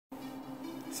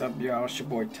What's up, y'all? It's your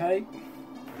boy TYKE,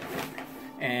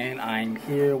 and I'm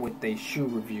here with a shoe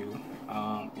review.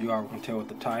 You all can tell with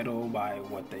the title by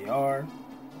what they are.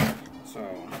 So,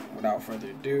 without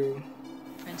further ado,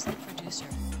 The producer.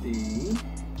 The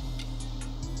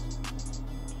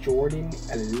Jordan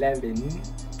 11,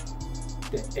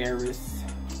 the HEIRESS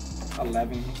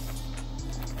 11s,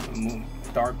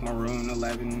 dark maroon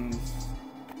 11s,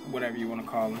 whatever you want to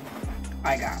call them.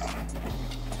 I got them.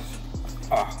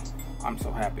 Oh, I'm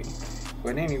so happy.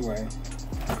 But anyway,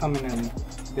 coming in,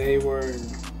 they were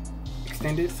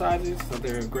extended sizes, so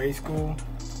they're grade school.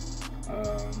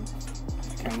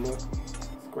 Can look,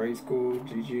 grade school,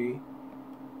 GG.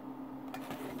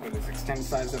 But it's extended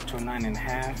size up to a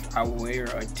 9.5. I wear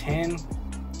a 10,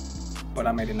 but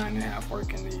I made a 9.5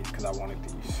 work in these because I wanted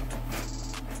these.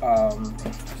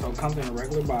 So it comes in a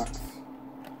regular box,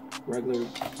 regular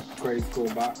grade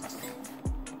school box.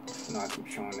 No, I keep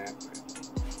showing that, but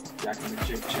y'all can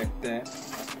legit check that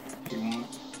if you want.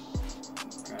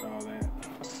 Got all that.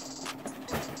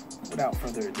 Without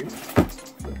further ado,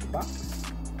 flip the box.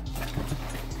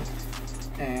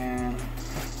 And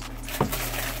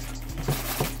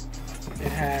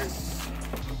it has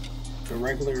the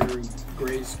regular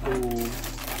grade school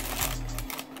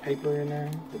paper in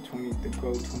there, the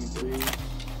Go 23.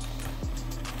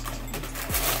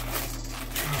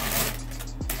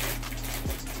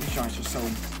 These joints are so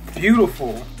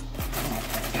beautiful.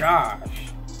 Oh my gosh.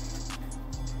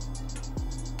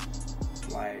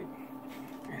 Like,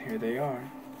 and here they are.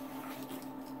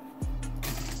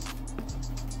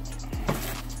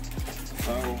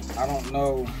 So I don't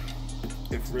know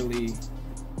if really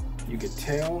you could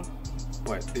tell,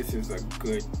 but this is a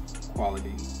good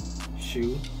quality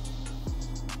shoe.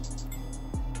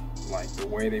 Like, the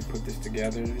way they put this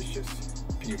together is just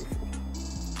beautiful.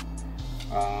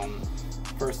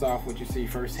 First off, what you see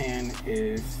firsthand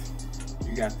is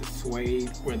you got the suede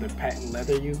where the patent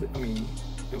leather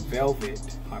the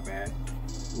velvet, my bad,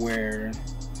 where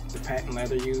the patent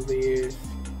leather usually is.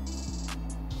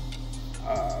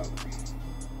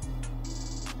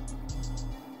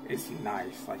 It's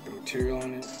nice, like the material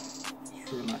in it,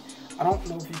 it's real nice. I don't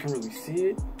know if you can really see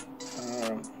it.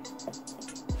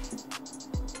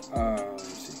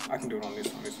 See, I can do it on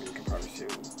this one. This one you can probably see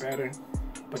it a little better.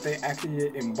 But they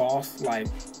actually embossed like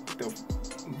the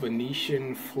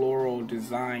Venetian floral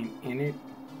design in it.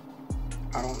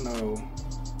 I don't know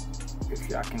if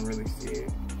y'all can really see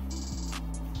it,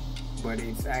 but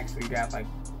it's actually got like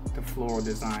the floral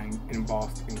design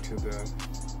embossed into the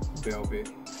velvet.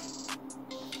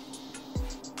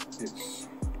 You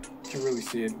can really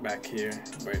see it back here,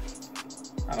 but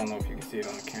I don't know if you can see it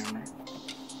on the camera.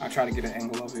 I'll try to get an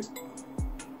angle of it.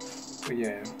 But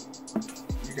yeah,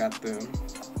 you got the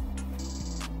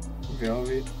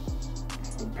velvet,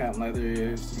 where the patent leather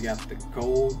is. You got the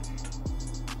gold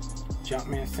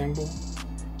Jumpman symbol.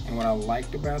 And what I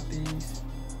liked about these,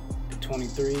 the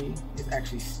 23, is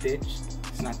actually stitched.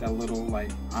 It's not that little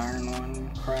like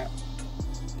iron-on crap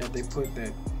that they put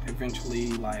that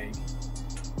eventually like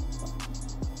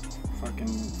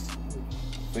fucking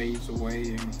fades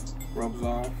away and rubs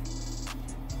off.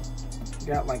 You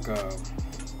got like a,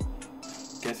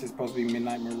 I guess it's supposed to be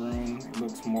midnight maroon. It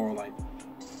looks more like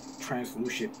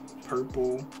translucent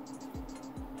purple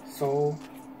sole.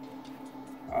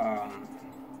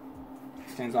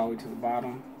 Extends all the way to the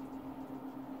bottom.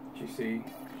 You see,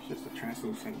 it's just a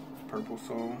translucent purple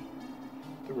sole.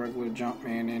 The regular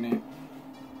Jumpman in it.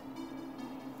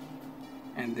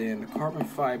 And then the carbon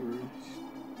fiber,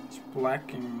 it's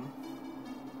black and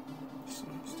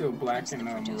still black and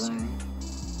maroon.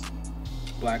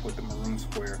 Black with the maroon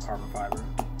square carbon fiber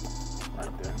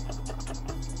right there.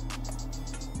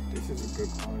 This is a good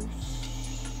quality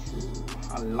shoe.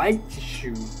 I like the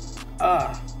shoe.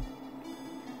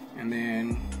 And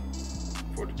then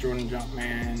for the Jordan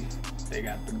Jumpman, they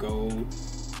got the gold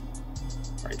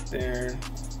right there.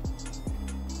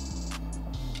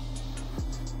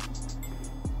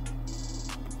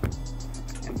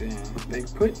 And then they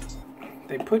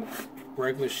put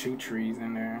regular shoe trees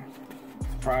in there.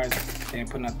 Surprised they didn't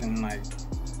put nothing like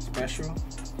special.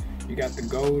 You got the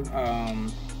gold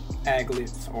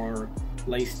aglets, or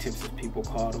lace tips as people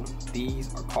call them.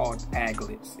 These are called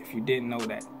aglets. If you didn't know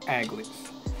that,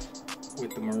 aglets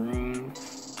with the maroon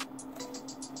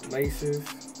laces.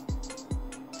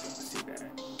 See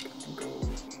that? Got the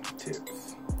gold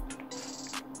tips.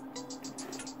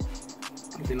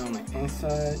 And then on the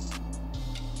inside,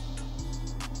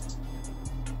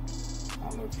 I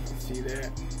don't know if you can see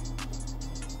that.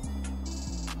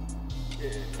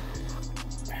 Yeah.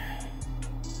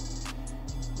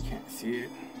 You can't see it,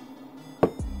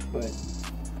 but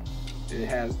it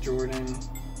has Jordan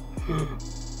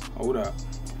Hold up.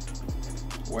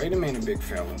 Wait a minute, big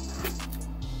fella.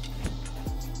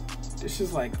 This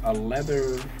is like a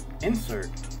leather insert.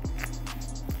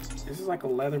 This is like a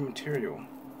leather material.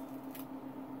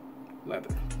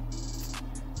 Leather.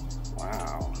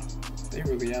 Wow. They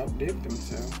really outdid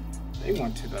themselves. They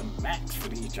went to the max for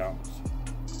these jobs.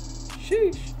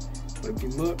 Sheesh. But if you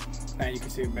look, now you can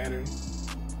see it better.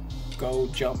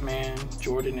 Gold Jumpman,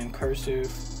 Jordan in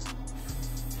cursive.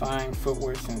 Fine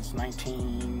footwear since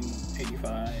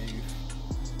 1985.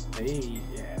 Hey,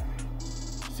 yeah.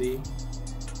 See?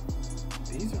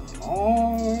 These are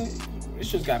all, it's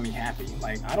just got me happy.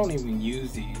 Like, I don't even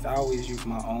use these. I always use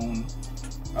my own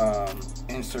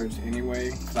inserts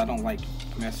anyway, because I don't like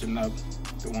messing up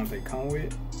the ones they come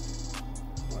with.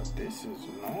 But this is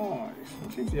nice.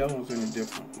 Let's see if the other one's any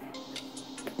different.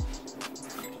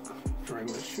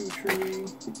 Regular shoe tree.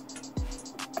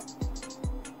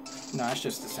 No, it's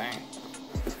just the same.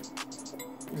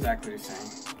 Exactly the same.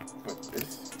 But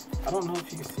this, I don't know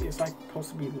if you can see, it's like supposed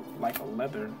to be like a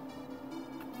leather.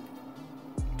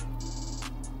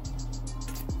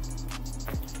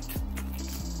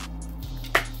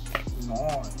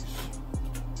 Nice.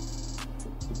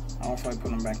 I don't feel like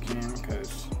putting them back in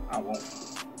because I won't.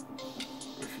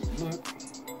 If you look,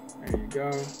 there you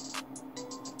go.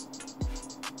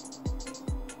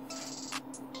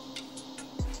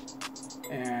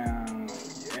 And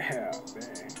yeah,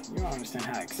 man, you don't understand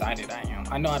how excited I am.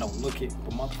 I know I don't look it,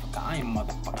 but motherfucker, I am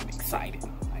motherfucking excited.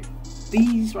 Like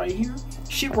these right here,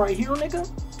 shit right here, nigga,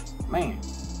 man.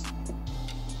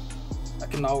 I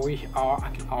can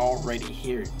already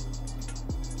hear it.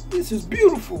 This is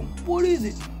beautiful. What is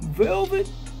it? Velvet?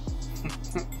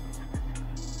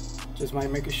 Just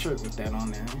might make a shirt with that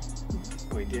on there.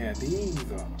 But yeah, these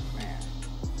are, man.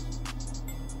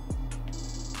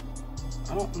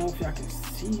 I don't know if y'all can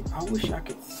see. I wish I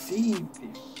could see the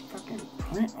fucking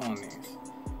print on this.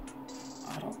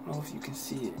 I don't know if you can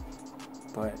see it,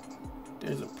 but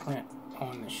there's a print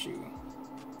on the shoe.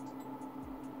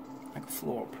 Like a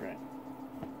floral print.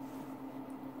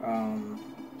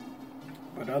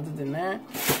 But other than that,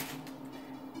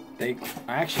 I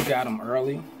actually got them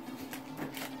early.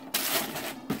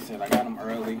 I said I got them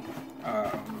early.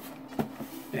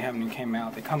 They haven't even came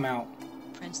out. They come out.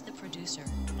 Prince the producer.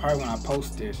 Probably when I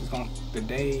post this, the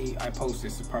day I post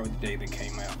this is probably the day they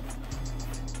came out.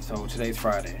 So today's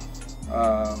Friday.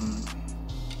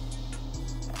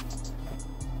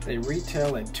 They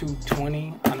retail at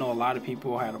 $220. I know a lot of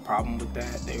people had a problem with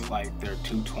that. They were like, they're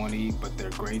 $220, but they're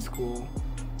grade school.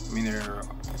 I mean, they're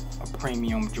a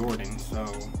premium Jordan. So,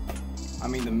 I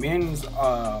mean, the men's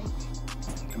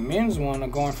one are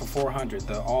going for $400.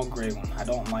 The all gray one. I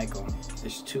don't like them.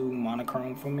 It's too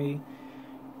monochrome for me,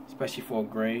 especially for a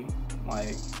gray.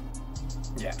 Like,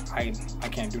 yeah, I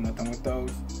can't do nothing with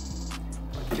those.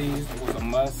 But these was a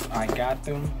must. I got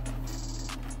them.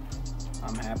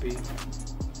 I'm happy.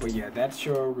 But yeah, that's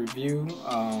your review.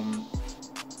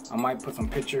 I might put some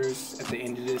pictures at the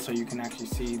end of this so you can actually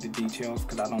see the details,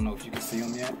 because I don't know if you can see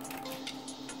them yet.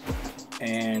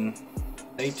 And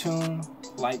stay tuned.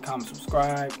 Like, comment,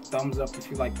 subscribe. Thumbs up if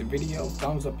you like the video.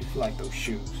 Thumbs up if you like those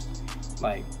shoes.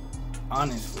 Like,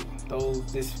 honestly,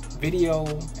 this video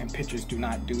and pictures do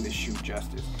not do the shoe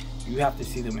justice. You have to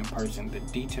see them in person. The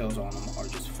details on them are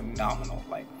just phenomenal.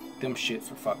 Like, them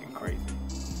shits are fucking crazy.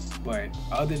 But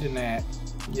other than that,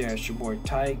 yeah, it's your boy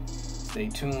TYKE. Stay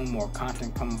tuned, more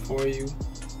content coming for you,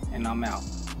 and I'm out.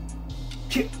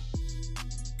 Cheers.